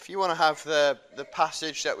If you want to have the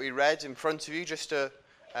passage that we read in front of you, just to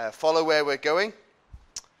follow where we're going,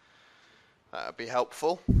 that would be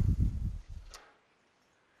helpful.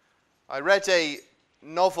 I read a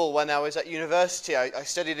novel when I was at university. I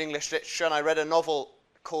studied English literature, and I read a novel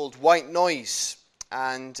called White Noise,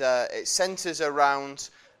 and it centres around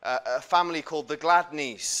a family called the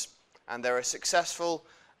Gladneys, and they're a successful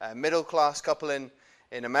middle-class couple in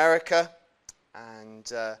America,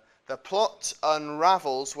 and the plot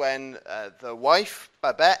unravels when the wife,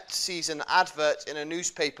 Babette, sees an advert in a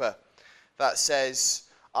newspaper that says,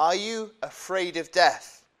 "Are you afraid of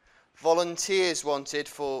death? Volunteers wanted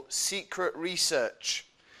for secret research."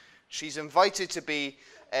 She's invited to be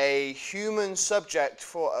a human subject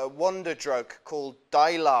for a wonder drug called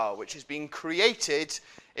Dilar, which has been created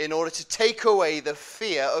in order to take away the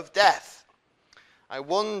fear of death. I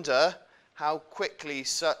wonder how quickly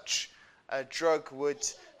such a drug would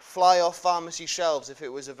fly off pharmacy shelves if it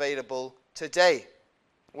was available today.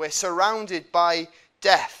 We're surrounded by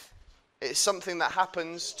death. It's something that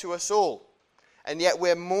happens to us all. And yet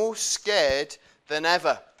we're more scared than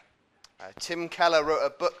ever. Tim Keller wrote a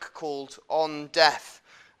book called On Death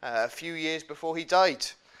a few years before he died.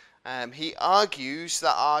 He argues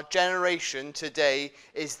that our generation today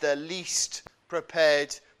is the least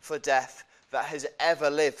prepared for death that has ever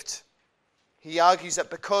lived. He argues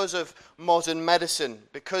that because of modern medicine,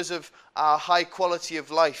 because of our high quality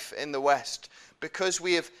of life in the West, because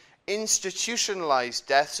we have institutionalized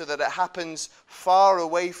death so that it happens far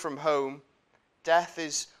away from home, death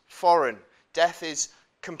is foreign. Death is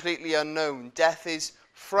completely unknown. Death is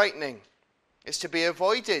frightening. It's to be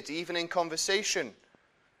avoided, even in conversation.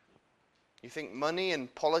 You think money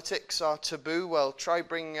and politics are taboo? Well, try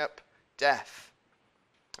bringing up death.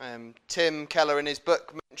 Tim Keller in his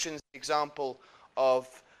book mentions the example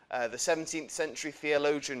of the 17th century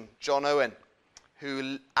theologian John Owen,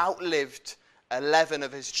 who outlived 11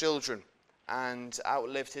 of his children and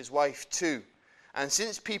outlived his wife too. And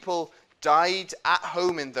since people died at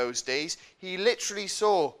home in those days, he literally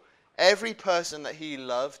saw every person that he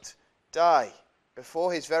loved die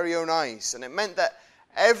before his very own eyes. And it meant that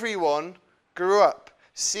everyone grew up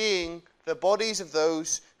seeing the bodies of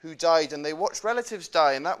those who died, and they watched relatives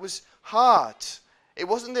die, and that was hard. It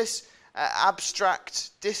wasn't this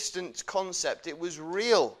abstract, distant concept. It was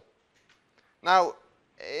real. Now,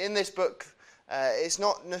 in this book, it's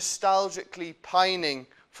not nostalgically pining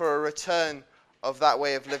for a return of that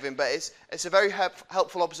way of living, but it's a very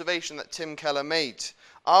helpful observation that Tim Keller made.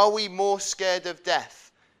 Are we more scared of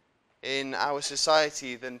death in our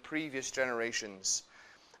society than previous generations?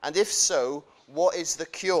 And if so, what is the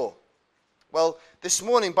cure? Well, this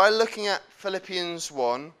morning, by looking at Philippians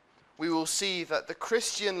 1, we will see that the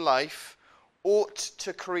Christian life ought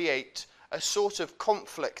to create a sort of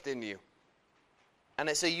conflict in you. And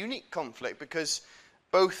it's a unique conflict because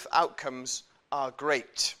both outcomes are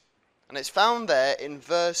great. And it's found there in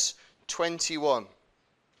verse 21.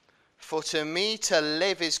 "For to me to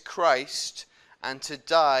live is Christ, and to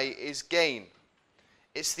die is gain."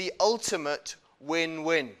 It's the ultimate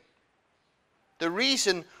win-win. The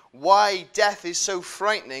reason why death is so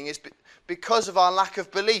frightening is because of our lack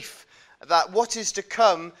of belief that what is to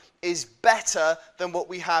come is better than what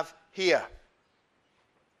we have here.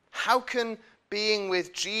 How can being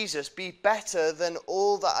with Jesus be better than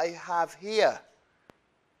all that I have here?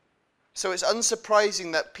 So it's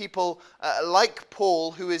unsurprising that people like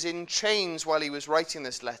Paul, who is in chains while he was writing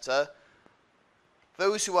this letter,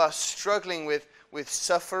 those who are struggling with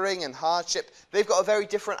suffering and hardship, they've got a very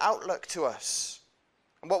different outlook to us.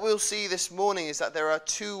 And what we'll see this morning is that there are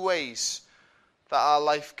two ways that our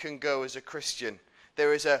life can go as a Christian.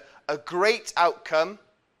 There is a great outcome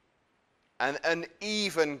and an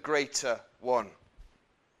even greater one.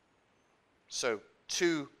 So,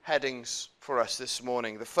 two headings for us this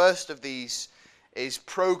morning. The first of these is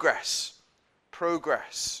progress.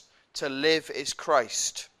 Progress. To live is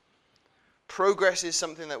Christ. Progress is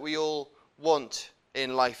something that we all want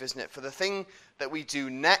in life, isn't it? For the thing that we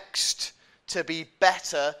do next to be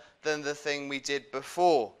better than the thing we did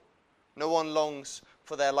before. No one longs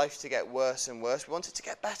for their life to get worse and worse. We want it to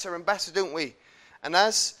get better and better, don't we? And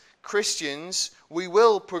as Christians, we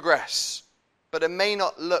will progress, but it may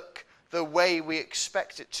not look the way we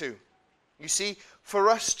expect it to. You see, for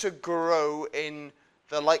us to grow in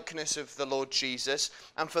the likeness of the Lord Jesus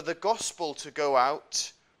and for the gospel to go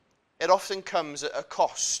out, it often comes at a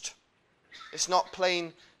cost. It's not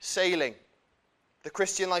plain sailing. The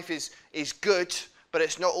Christian life is good, but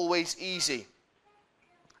it's not always easy.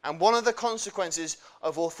 And one of the consequences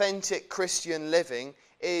of authentic Christian living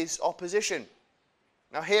is opposition.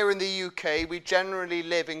 Now, here in the UK, we generally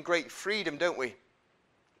live in great freedom, don't we?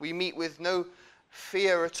 We meet with no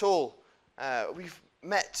fear at all. We've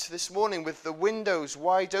met this morning with the windows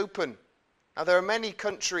wide open. Now, there are many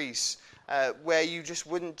countries where you just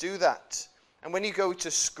wouldn't do that. And when you go to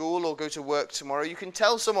school or go to work tomorrow, you can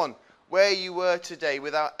tell someone where you were today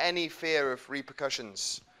without any fear of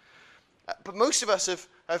repercussions. But most of us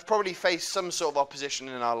have probably faced some sort of opposition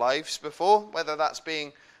in our lives before, whether that's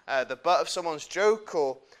being the butt of someone's joke,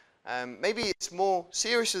 or maybe it's more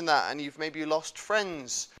serious than that, and you've maybe lost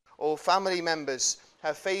friends or family members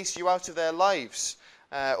have phased you out of their lives,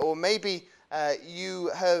 or maybe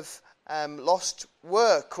you have lost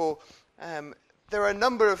work, or there are a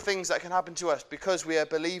number of things that can happen to us because we are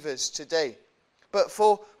believers today. But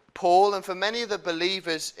for Paul and for many of the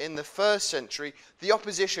believers in the first century, the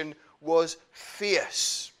opposition was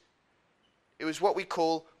fierce. It was what we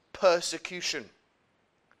call persecution,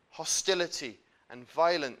 hostility and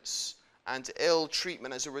violence and ill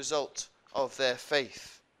treatment as a result of their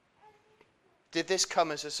faith. Did this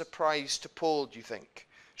come as a surprise to Paul, do you think?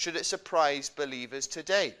 Should it surprise believers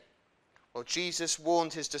today? Well, Jesus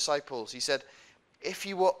warned his disciples. He said, if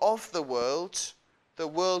you were of the world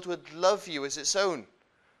would love you as its own.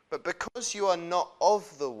 But because you are not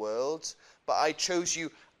of the world, but I chose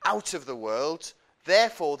you out of the world,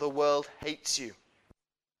 therefore the world hates you.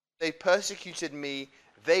 They persecuted me,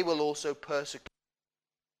 they will also persecute.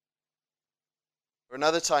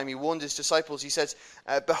 Another time he warned his disciples, he says,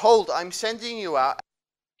 behold, I'm sending you out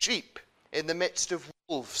as sheep in the midst of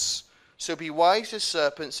wolves. So be wise as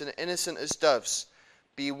serpents and innocent as doves.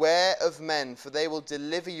 Beware of men, for they will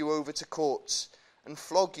deliver you over to courts and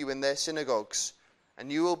flog you in their synagogues.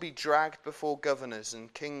 And you will be dragged before governors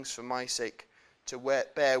and kings for my sake, to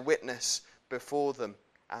bear witness before them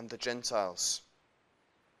and the Gentiles.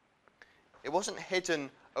 It wasn't hidden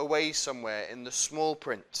away somewhere in the small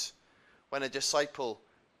print when a disciple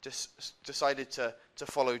decided to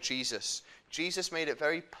follow Jesus. Jesus made it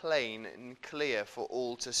very plain and clear for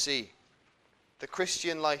all to see. The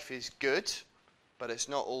Christian life is good, but it's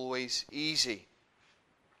not always easy.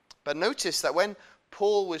 But notice that when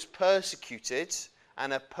Paul was persecuted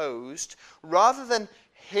and opposed, rather than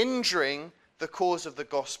hindering the cause of the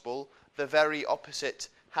gospel, the very opposite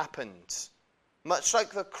happened. Much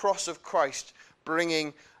like the cross of Christ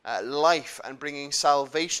bringing life and bringing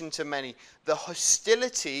salvation to many, the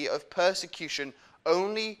hostility of persecution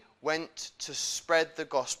only went to spread the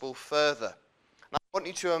gospel further. Now, I want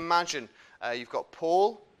you to imagine you've got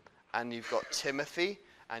Paul and you've got Timothy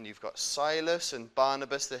and you've got Silas and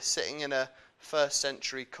Barnabas. They're sitting in a first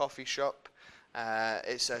century coffee shop.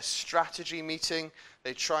 It's a strategy meeting.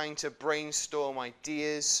 They're trying to brainstorm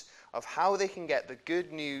ideas of how they can get the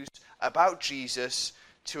good news about Jesus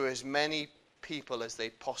to as many people as they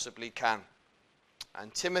possibly can.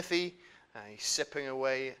 And Timothy, he's sipping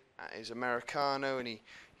away at his Americano, and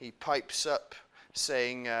he pipes up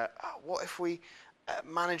saying, what if we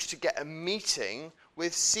manage to get a meeting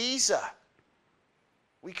with Caesar?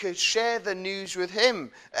 We could share the news with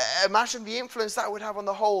him. Imagine the influence that would have on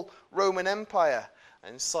the whole Roman Empire.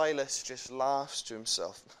 And Silas just laughs to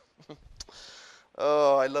himself.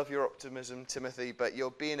 Oh, I love your optimism, Timothy, but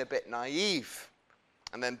you're being a bit naive.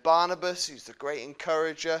 And then Barnabas, who's the great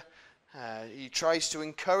encourager, he tries to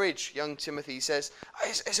encourage young Timothy. He says,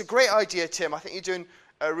 it's a great idea, Tim. I think you're doing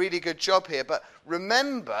a really good job here. But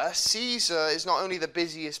remember, Caesar is not only the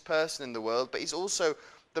busiest person in the world, but he's also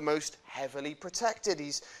the most heavily protected.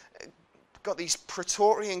 He's got these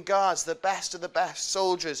Praetorian guards, the best of the best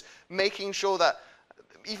soldiers, making sure that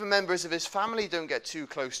even members of his family don't get too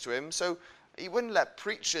close to him. So he wouldn't let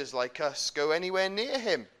preachers like us go anywhere near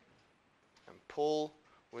him. And Paul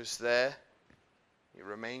was there. He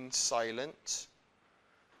remained silent.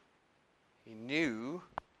 He knew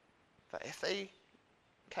that if they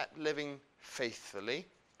kept living faithfully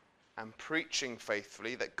and preaching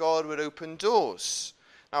faithfully, that God would open doors.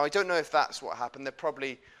 Now, I don't know if that's what happened. There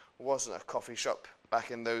probably wasn't a coffee shop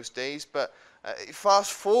back in those days. But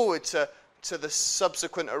fast forward to the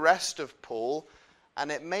subsequent arrest of Paul, and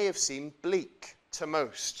it may have seemed bleak to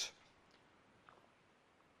most.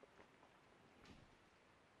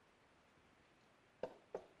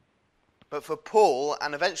 But for Paul,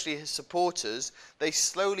 and eventually his supporters, they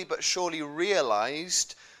slowly but surely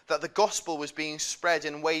realized that the gospel was being spread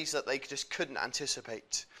in ways that they just couldn't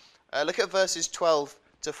anticipate. Look at verses 12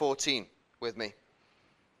 to 14 with me.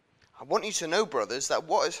 I want you to know, brothers, that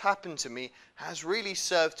what has happened to me has really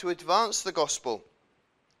served to advance the gospel,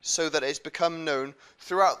 so that it has become known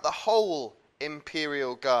throughout the whole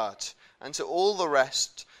imperial guard and to all the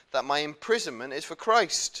rest that my imprisonment is for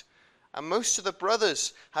Christ. And most of the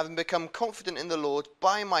brothers, having become confident in the Lord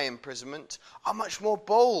by my imprisonment, are much more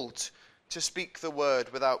bold to speak the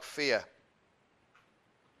word without fear.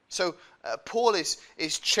 So Paul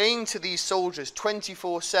is chained to these soldiers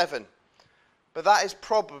 24/7. But that is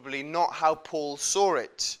probably not how Paul saw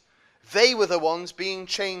it. They were the ones being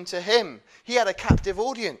chained to him. He had a captive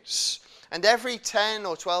audience. And every 10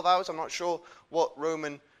 or 12 hours, I'm not sure what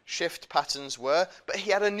Roman shift patterns were, but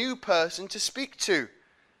he had a new person to speak to.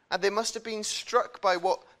 And they must have been struck by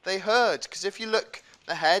what they heard. Because if you look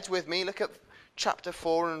ahead with me, look at chapter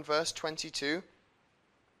 4 and verse 22.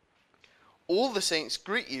 All the saints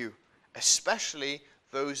greet you, especially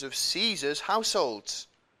those of Caesar's households.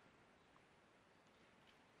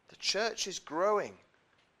 The church is growing.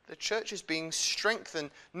 The church is being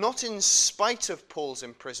strengthened, not in spite of Paul's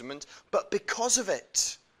imprisonment, but because of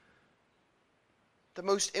it. The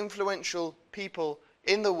most influential people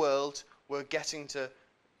in the world were getting to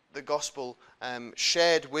the gospel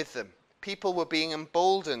shared with them. People were being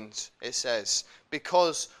emboldened, it says,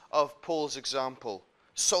 because of Paul's example.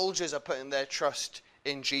 Soldiers are putting their trust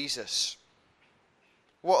in Jesus.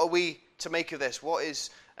 What are we to make of this? What is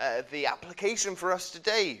the application for us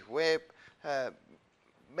today? Where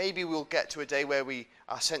maybe we'll get to a day where we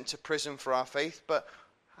are sent to prison for our faith, but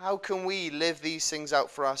how can we live these things out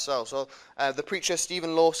for ourselves? Well, the preacher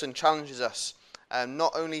Stephen Lawson challenges us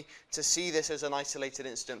not only to see this as an isolated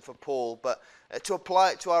incident for Paul, but to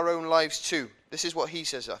apply it to our own lives too. This is what he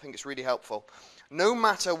says. I think it's really helpful. No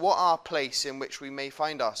matter what our place in which we may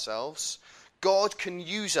find ourselves, God can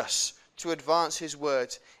use us to advance his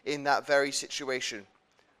word in that very situation.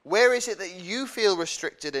 Where is it that you feel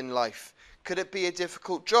restricted in life? Could it be a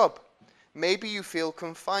difficult job? Maybe you feel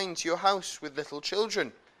confined to your house with little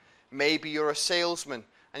children. Maybe you're a salesman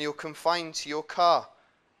and you're confined to your car.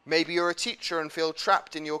 Maybe you're a teacher and feel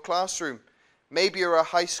trapped in your classroom. Maybe you're a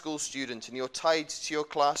high school student and you're tied to your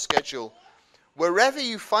class schedule. Wherever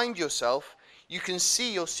you find yourself, you can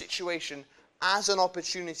see your situation as an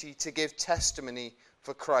opportunity to give testimony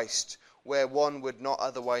for Christ, where one would not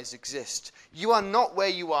otherwise exist. You are not where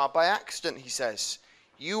you are by accident, he says.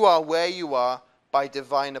 You are where you are by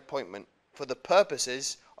divine appointment for the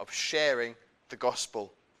purposes of sharing the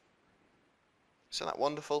gospel. Isn't that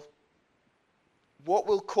wonderful? What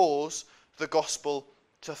will cause the gospel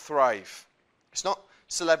to thrive? It's not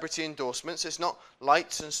celebrity endorsements. It's not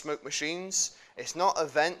lights and smoke machines. It's not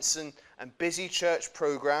events and busy church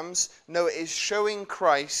programs. No, it is showing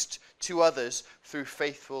Christ to others through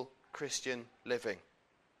faithful Christian living.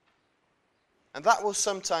 And that will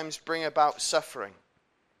sometimes bring about suffering.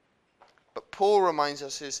 But Paul reminds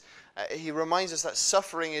us that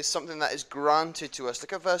suffering is something that is granted to us.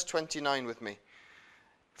 Look at verse 29 with me.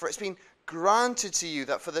 For it's been granted to you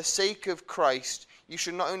that for the sake of Christ you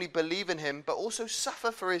should not only believe in him, but also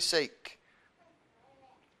suffer for his sake.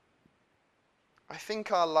 I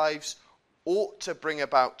think our lives ought to bring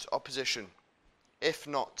about opposition, if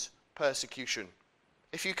not persecution.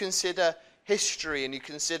 If you consider history and you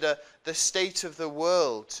consider the state of the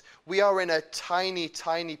world, we are in a tiny,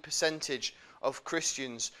 tiny percentage of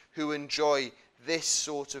Christians who enjoy this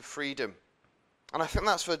sort of freedom. And I think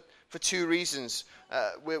that's for two reasons.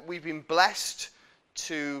 We've been blessed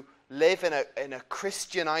to live in a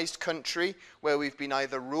Christianized country where we've been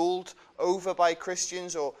either ruled over by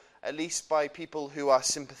Christians or at least by people who are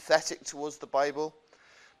sympathetic towards the Bible.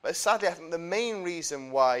 But sadly, I think the main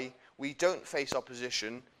reason why we don't face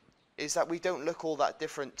opposition is that we don't look all that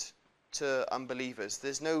different to unbelievers.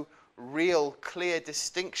 There's no real clear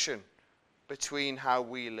distinction between how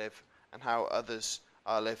we live and how others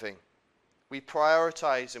are living. We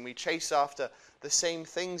prioritize and we chase after the same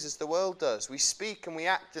things as the world does. We speak and we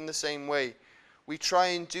act in the same way. We try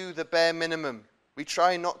and do the bare minimum. We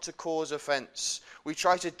try not to cause offense. We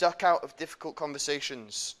try to duck out of difficult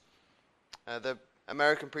conversations. The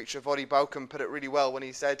American preacher Voddie Baucham put it really well when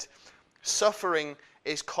he said, "Suffering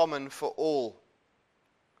is common for all.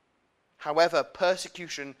 However,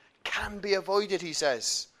 persecution can be avoided," he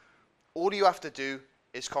says. All you have to do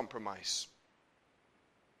is compromise.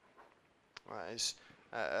 Well, that is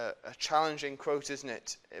a challenging quote, isn't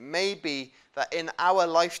it? It may be that in our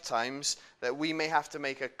lifetimes that we may have to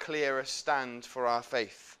make a clearer stand for our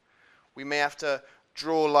faith. We may have to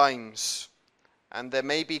draw lines, and there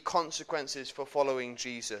may be consequences for following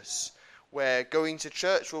Jesus, where going to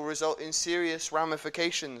church will result in serious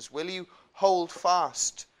ramifications. Will you hold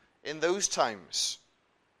fast in those times?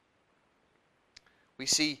 We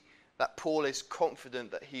see that Paul is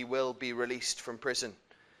confident that he will be released from prison.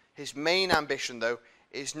 His main ambition, though,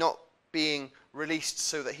 is not being released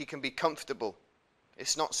so that he can be comfortable.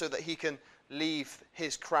 It's not so that he can leave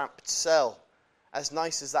his cramped cell, as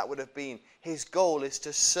nice as that would have been. His goal is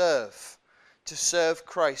to serve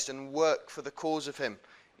Christ and work for the cause of him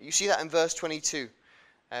You see that in verse 22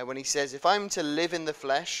 when he says, if I'm to live in the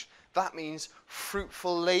flesh, that means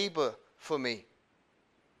fruitful labor for me.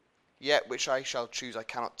 Yet which I shall choose, I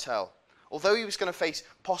cannot tell. Although he was going to face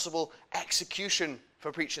possible execution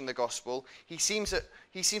for preaching the gospel, he seems to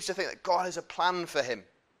think that God has a plan for him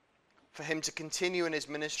to continue in his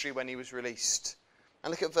ministry when he was released. And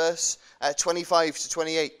look at verse 25 to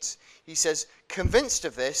 28. He says, convinced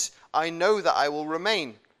of this, I know that I will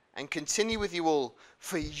remain and continue with you all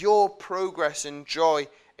for your progress and joy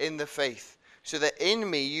in the faith, so that in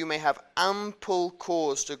me you may have ample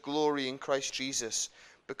cause to glory in Christ Jesus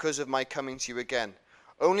because of my coming to you again.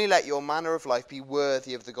 Only let your manner of life be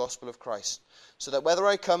worthy of the gospel of Christ, so that whether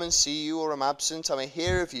I come and see you or am absent, I may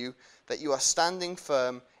hear of you that you are standing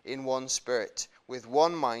firm in one spirit, with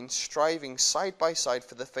one mind, striving side by side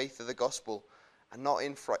for the faith of the gospel, and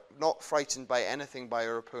not frightened by anything by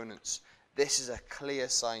your opponents. This is a clear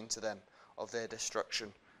sign to them of their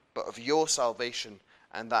destruction, but of your salvation,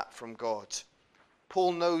 and that from God.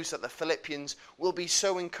 Paul knows that the Philippians will be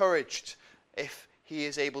so encouraged if he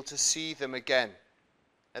is able to see them again.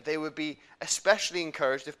 That they would be especially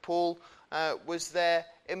encouraged if Paul was there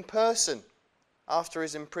in person after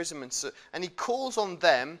his imprisonment. And he calls on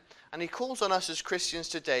them, and he calls on us as Christians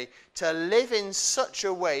today to live in such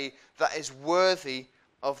a way that is worthy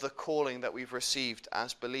of the calling that we've received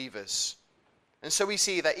as believers. And so we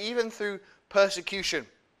see that even through persecution,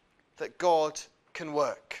 that God can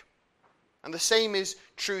work. And the same is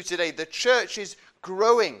true today. The church is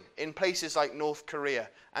growing in places like North Korea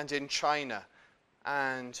and in China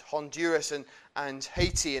and Honduras and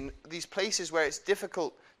Haiti, and these places where it's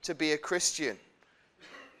difficult to be a Christian.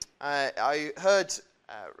 I heard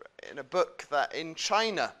in a book that in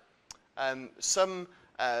China, some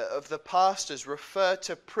of the pastors refer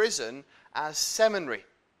to prison as seminary,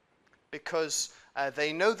 because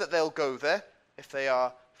they know that they'll go there if they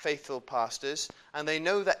are faithful pastors, and they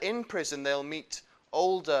know that in prison they'll meet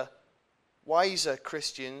older, wiser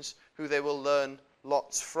Christians who they will learn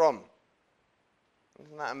lots from.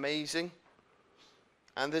 Isn't that amazing?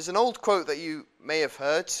 And there's an old quote that you may have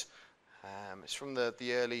heard. It's from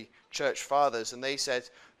the early church fathers, and they said,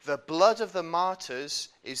 "The blood of the martyrs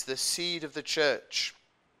is the seed of the church."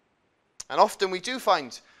 And often we do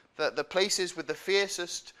find that the places with the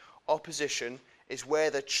fiercest opposition is where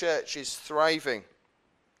the church is thriving.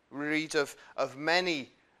 We read of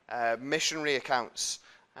many missionary accounts.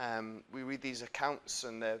 We read these accounts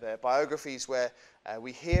and their biographies where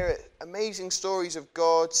we hear amazing stories of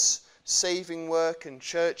God's saving work and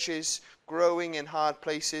churches growing in hard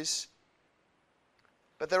places.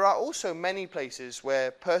 But there are also many places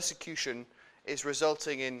where persecution is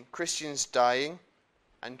resulting in Christians dying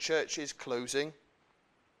and churches closing.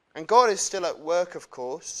 And God is still at work, of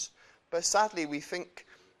course, but sadly we think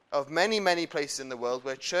of many, many places in the world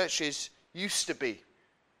where churches used to be,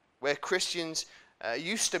 where Christians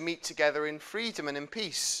used to meet together in freedom and in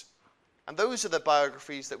peace. And those are the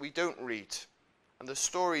biographies that we don't read, and the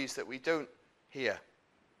stories that we don't hear.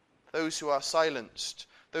 Those who are silenced,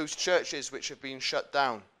 those churches which have been shut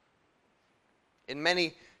down. In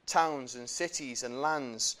many towns and cities and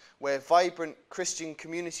lands where vibrant Christian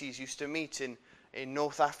communities used to meet in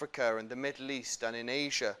North Africa and the Middle East and in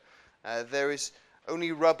Asia, there is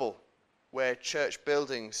only rubble where church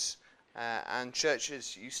buildings and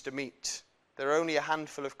churches used to meet. There are only a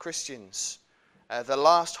handful of Christians. The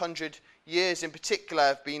last 100 years in particular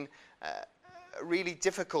have been really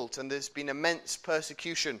difficult, and there's been immense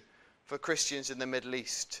persecution for Christians in the Middle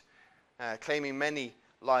East, claiming many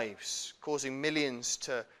lives, causing millions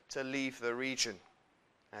to leave the region.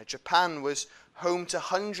 Japan was home to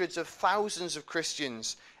hundreds of thousands of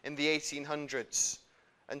Christians in the 1800s,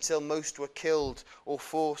 until most were killed or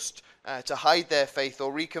forced to hide their faith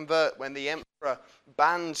or reconvert when the emperor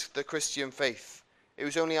banned the Christian faith. It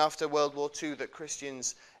was only after World War II that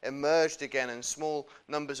Christians emerged again and small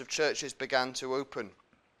numbers of churches began to open.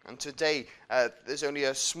 And today, there's only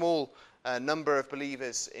a small number of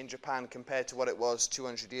believers in Japan compared to what it was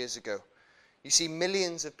 200 years ago. You see,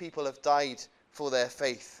 millions of people have died for their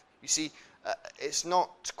faith. You see, it's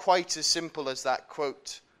not quite as simple as that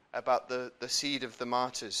quote about the seed of the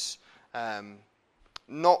martyrs.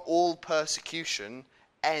 Not all persecution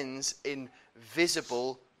ends in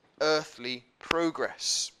visible earthly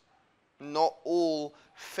progress. Not all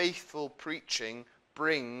faithful preaching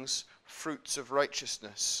brings fruits of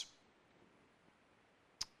righteousness.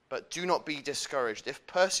 But do not be discouraged. If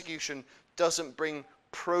persecution doesn't bring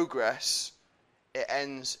progress, it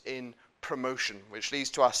ends in promotion, which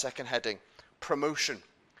leads to our second heading: promotion.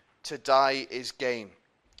 To die is gain.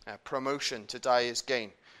 Promotion, to die is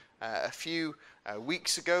gain. A few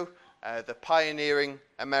weeks ago, the pioneering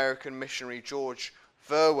American missionary George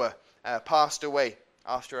Verwer passed away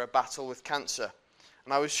after a battle with cancer.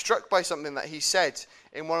 And I was struck by something that he said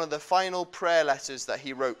in one of the final prayer letters that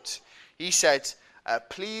he wrote. He said,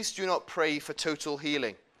 please do not pray for total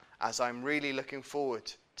healing, as I'm really looking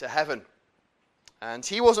forward to heaven. And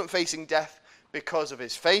he wasn't facing death because of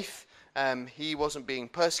his faith. He wasn't being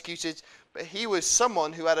persecuted, but he was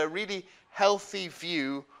someone who had a really healthy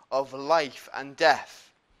view of life and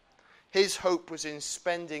death. His hope was in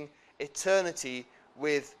spending eternity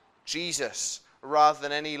with Jesus rather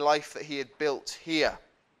than any life that he had built here.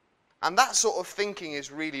 And that sort of thinking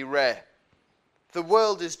is really rare. The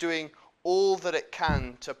world is doing all that it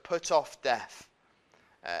can to put off death.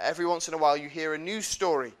 Every once in a while you hear a news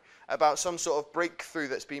story about some sort of breakthrough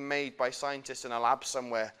that's been made by scientists in a lab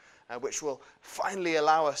somewhere, which will finally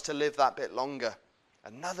allow us to live that bit longer.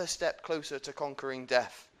 Another step closer to conquering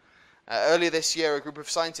death. Earlier this year, a group of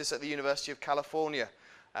scientists at the University of California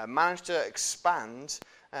managed to expand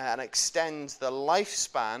and extend the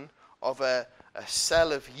lifespan of a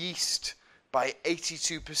cell of yeast by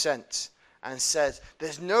 82%, and said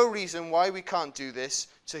there's no reason why we can't do this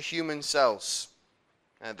to human cells.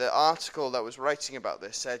 The article that was writing about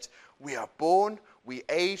this said, we are born, we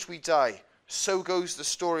age, we die. So goes the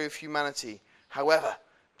story of humanity. However,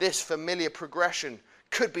 this familiar progression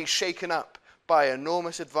could be shaken up by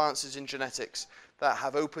enormous advances in genetics that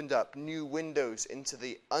have opened up new windows into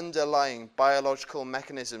the underlying biological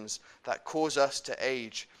mechanisms that cause us to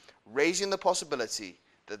age, raising the possibility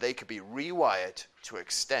that they could be rewired to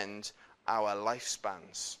extend our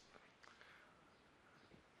lifespans.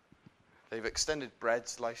 They've extended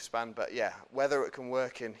bread's lifespan, but yeah, whether it can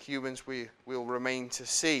work in humans, we'll remain to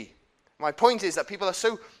see. My point is that people are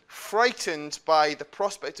so frightened by the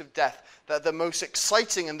prospect of death that the most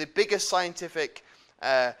exciting and the biggest scientific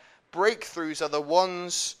breakthroughs are the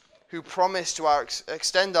ones who promise to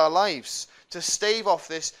extend our lives, to stave off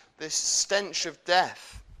this stench of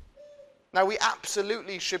death. Now, we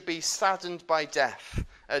absolutely should be saddened by death.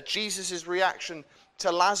 Jesus' reaction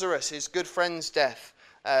to Lazarus, his good friend's death,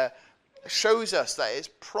 shows us that it's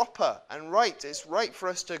proper and right. It's right for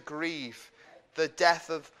us to grieve the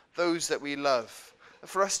death of those that we love,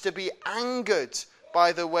 for us to be angered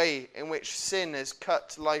by the way in which sin has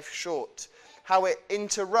cut life short, how it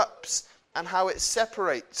interrupts and how it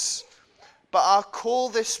separates. But our call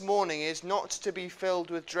this morning is not to be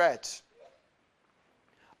filled with dread.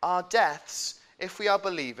 Our deaths, if we are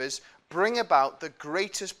believers, bring about the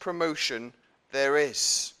greatest promotion there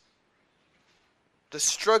is. The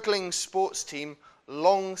struggling sports team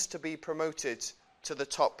longs to be promoted to the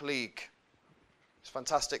top league. It's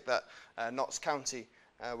fantastic that Notts County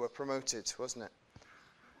were promoted, wasn't it?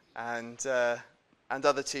 And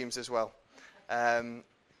other teams as well.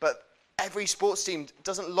 But every sports team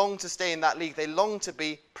doesn't long to stay in that league. They long to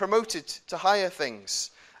be promoted to higher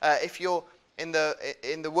things. If you're in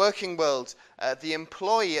the working world, the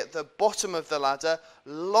employee at the bottom of the ladder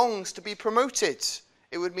longs to be promoted.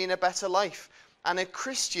 It would mean a better life. And a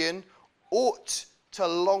Christian ought to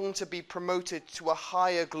long to be promoted to a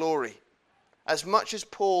higher glory. As much as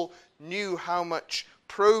Paul knew how much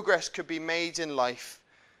progress could be made in life,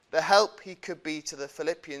 the help he could be to the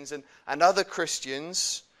Philippians and other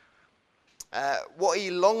Christians, what he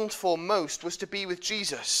longed for most was to be with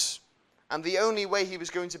Jesus. And the only way he was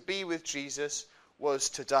going to be with Jesus was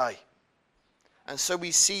to die. And so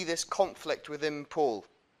we see this conflict within Paul.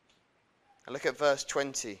 And look at verse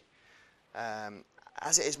 20.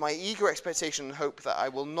 As it is my eager expectation and hope that I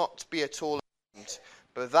will not be at all ashamed,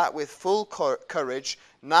 but that with full courage,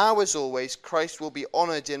 now as always, Christ will be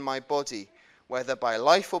honored in my body, whether by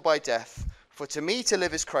life or by death. For to me to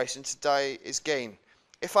live is Christ, and to die is gain.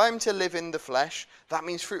 If I am to live in the flesh, that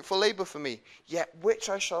means fruitful labor for me. Yet which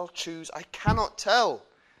I shall choose, I cannot tell.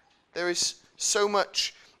 There is so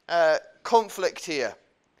much conflict here.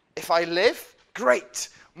 If I live, great.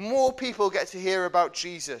 More people get to hear about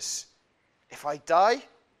Jesus. If I die,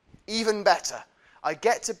 even better. I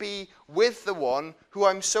get to be with the one who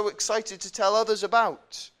I'm so excited to tell others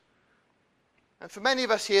about. And for many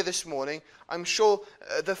of us here this morning, I'm sure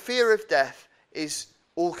the fear of death is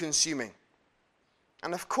all-consuming.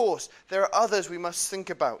 And of course, there are others we must think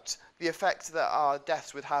about, the effect that our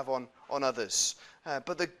deaths would have on others.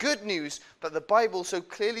 But the good news that the Bible so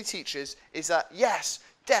clearly teaches is that, yes,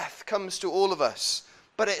 death comes to all of us,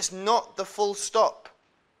 but it's not the full stop.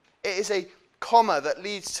 It is a comma that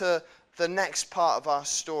leads to the next part of our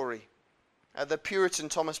story. The Puritan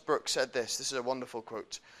Thomas Brooks said this. This is a wonderful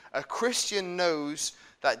quote. A Christian knows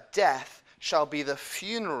that death shall be the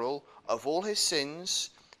funeral of all his sins,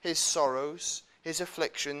 his sorrows, his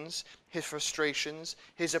afflictions, his frustrations,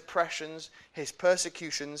 his oppressions, his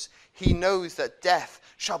persecutions, he knows that death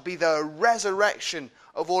shall be the resurrection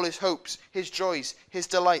of all his hopes, his joys, his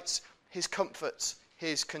delights, his comforts,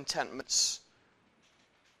 his contentments.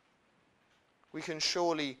 We can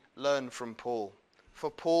surely learn from Paul. For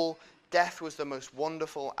Paul, death was the most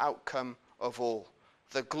wonderful outcome of all.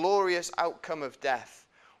 The glorious outcome of death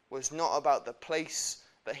was not about the place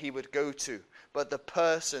that he would go to, but the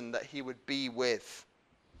person that he would be with.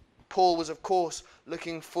 Paul was, of course,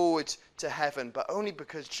 looking forward to heaven, but only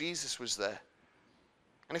because Jesus was there.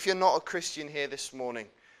 And if you're not a Christian here this morning,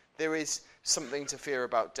 there is something to fear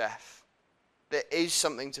about death. There is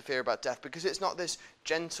something to fear about death, because it's not this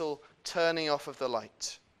gentle turning off of the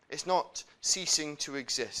light. It's not ceasing to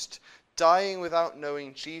exist. Dying without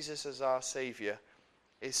knowing Jesus as our Savior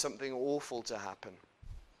is something awful to happen.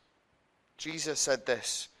 Jesus said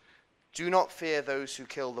this, "Do not fear those who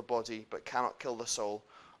kill the body but cannot kill the soul.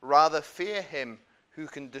 Rather fear him who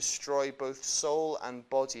can destroy both soul and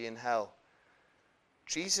body in hell."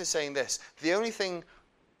 Jesus is saying this, the only thing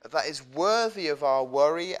that is worthy of our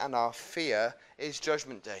worry and our fear is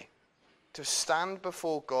Judgment Day. To stand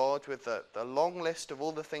before God with the long list of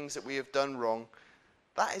all the things that we have done wrong,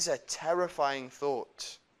 that is a terrifying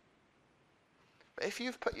thought. But if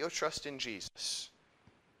you've put your trust in Jesus,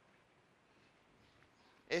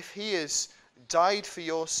 if he has died for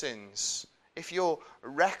your sins, if your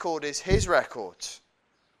record is his record,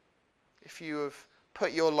 if you have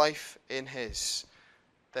put your life in his,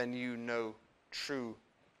 then you know true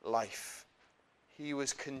life. He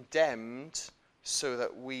was condemned so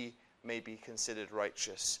that we may be considered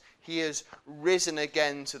righteous. He has risen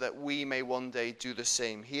again so that we may one day do the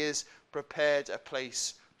same. He has prepared a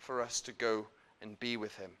place for us to go and be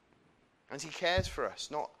with him. And he cares for us.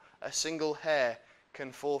 Not a single hair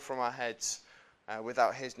can fall from our heads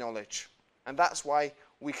without his knowledge. And that's why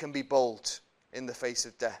we can be bold in the face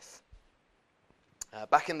of death.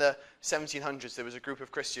 Back in the 1700s, there was a group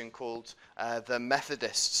of Christians called the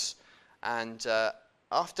Methodists. And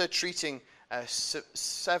after treating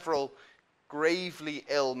several gravely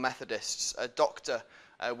ill Methodists, a doctor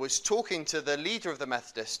was talking to the leader of the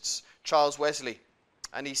Methodists, Charles Wesley.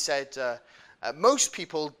 And he said, "Most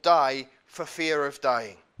people die for fear of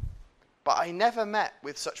dying. But I never met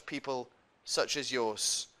with such people such as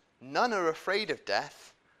yours. None are afraid of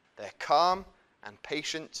death. They're calm and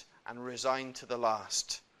patient and resigned to the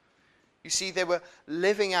last." You see, they were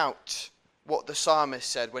living out what the psalmist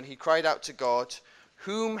said when he cried out to God,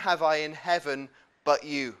 "Whom have I in heaven but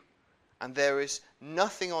you? And there is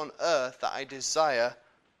nothing on earth that I desire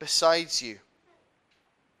besides you."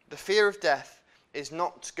 The fear of death is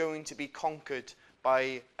not going to be conquered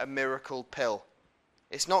by a miracle pill.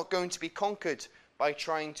 It's not going to be conquered by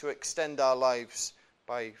trying to extend our lives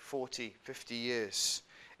by 40, 50 years.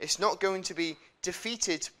 It's not going to be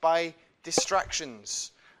defeated by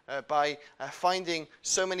distractions, by finding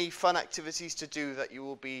so many fun activities to do that you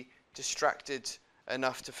will be distracted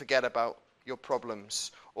enough to forget about your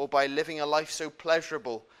problems, or by living a life so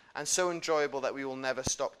pleasurable and so enjoyable that we will never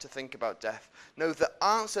stop to think about death. No, the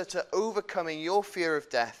answer to overcoming your fear of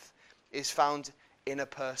death is found in a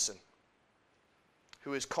person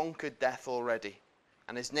who has conquered death already,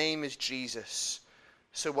 and his name is Jesus.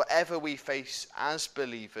 So whatever we face as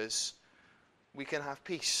believers, we can have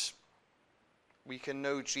peace. We can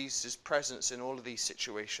know Jesus' presence in all of these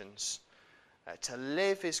situations. To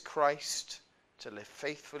live is Christ, to live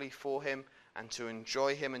faithfully for him, and to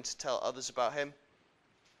enjoy him and to tell others about him.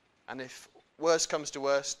 And if worst comes to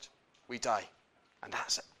worst, we die. And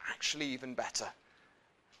that's actually even better.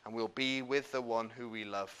 And we'll be with the one who we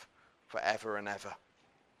love forever and ever.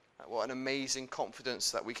 What an amazing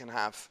confidence that we can have